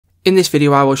In this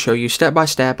video I will show you step by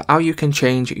step how you can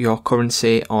change your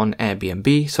currency on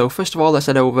Airbnb. So first of all, let's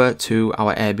head over to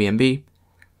our Airbnb.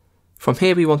 From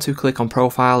here we want to click on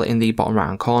profile in the bottom right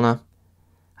hand corner.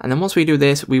 And then once we do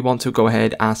this, we want to go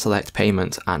ahead and select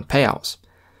payment and payouts.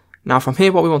 Now from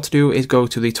here what we want to do is go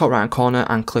to the top right hand corner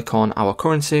and click on our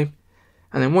currency.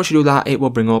 And then once you do that, it will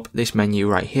bring up this menu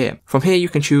right here. From here you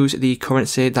can choose the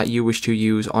currency that you wish to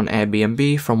use on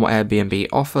Airbnb from what Airbnb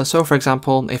offers. So for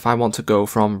example, if I want to go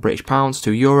from British pounds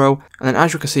to euro, and then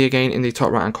as you can see again in the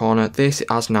top right hand corner, this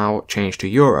has now changed to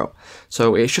euro.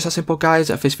 So it's just as simple, guys.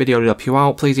 If this video did help you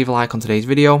out, please leave a like on today's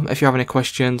video. If you have any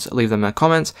questions, leave them in the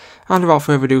comments. And without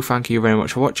further ado, thank you very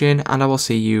much for watching, and I will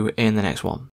see you in the next one.